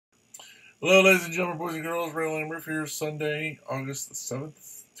Hello, ladies and gentlemen, boys and girls. Raylan Roof here. Sunday, August the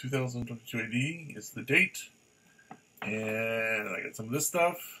 7th, 2022 AD is the date. And I got some of this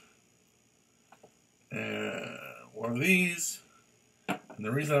stuff. And one of these. And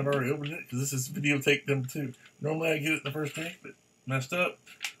the reason I've already opened it, because this is videotaped number 2. Normally I get it in the first take, but messed up.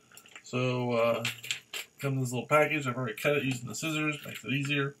 So, comes in this little package. I've already cut it using the scissors. Makes it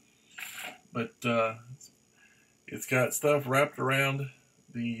easier. But, it's got stuff wrapped around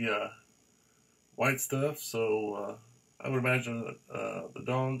the, white stuff, so I would imagine the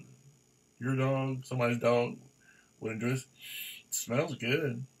dog, your dog, somebody's dog would enjoy this. It smells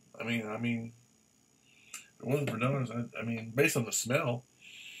good. I mean, if it wasn't for dogs, I mean, based on the smell,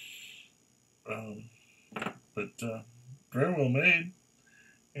 but very well made,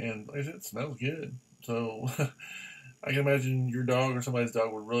 and like I said, it smells good. So I can imagine your dog or somebody's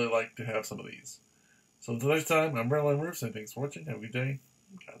dog would really like to have some of these. So until next time, I'm Raylan Roofs, and thanks for watching. Have a good day.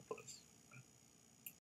 God